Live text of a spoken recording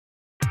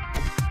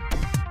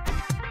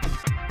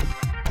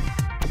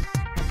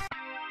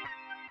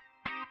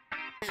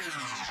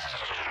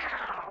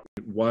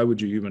Why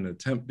would you even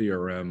attempt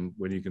DRM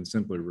when you can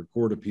simply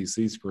record a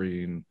PC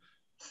screen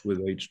with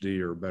HD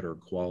or better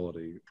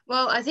quality?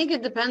 Well, I think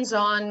it depends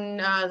on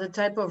the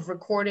type of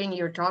recording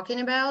you're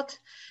talking about.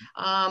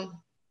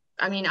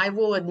 I mean, I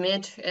will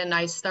admit, and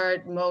I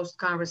start most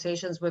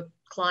conversations with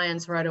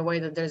clients right away,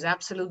 that there's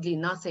absolutely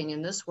nothing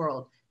in this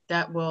world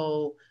that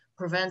will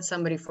prevent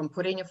somebody from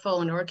putting a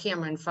phone or a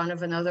camera in front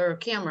of another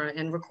camera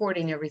and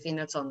recording everything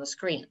that's on the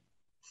screen.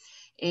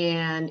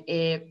 And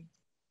if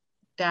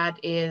that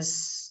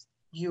is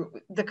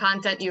the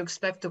content you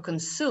expect to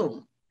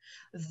consume,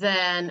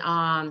 then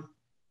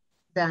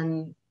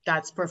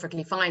that's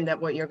perfectly fine that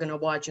what you're going to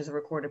watch is a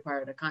recorded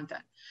part of the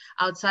content.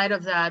 Outside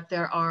of that,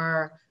 there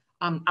are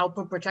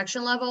output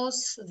protection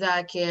levels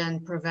that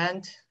can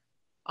prevent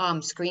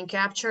screen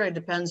capture. It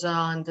depends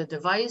on the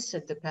device.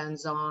 It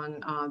depends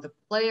on the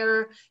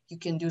player. You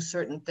can do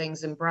certain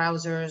things in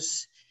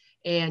browsers,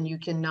 and you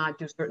cannot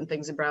do certain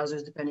things in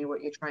browsers depending on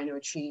what you're trying to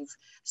achieve.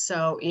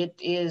 So it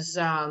is,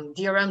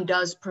 DRM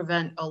does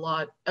prevent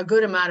a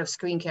good amount of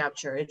screen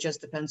capture. It just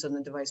depends on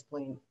the device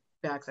playing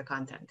back the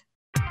content.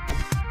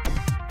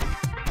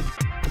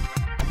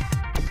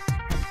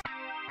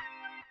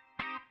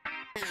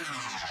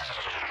 Yeah.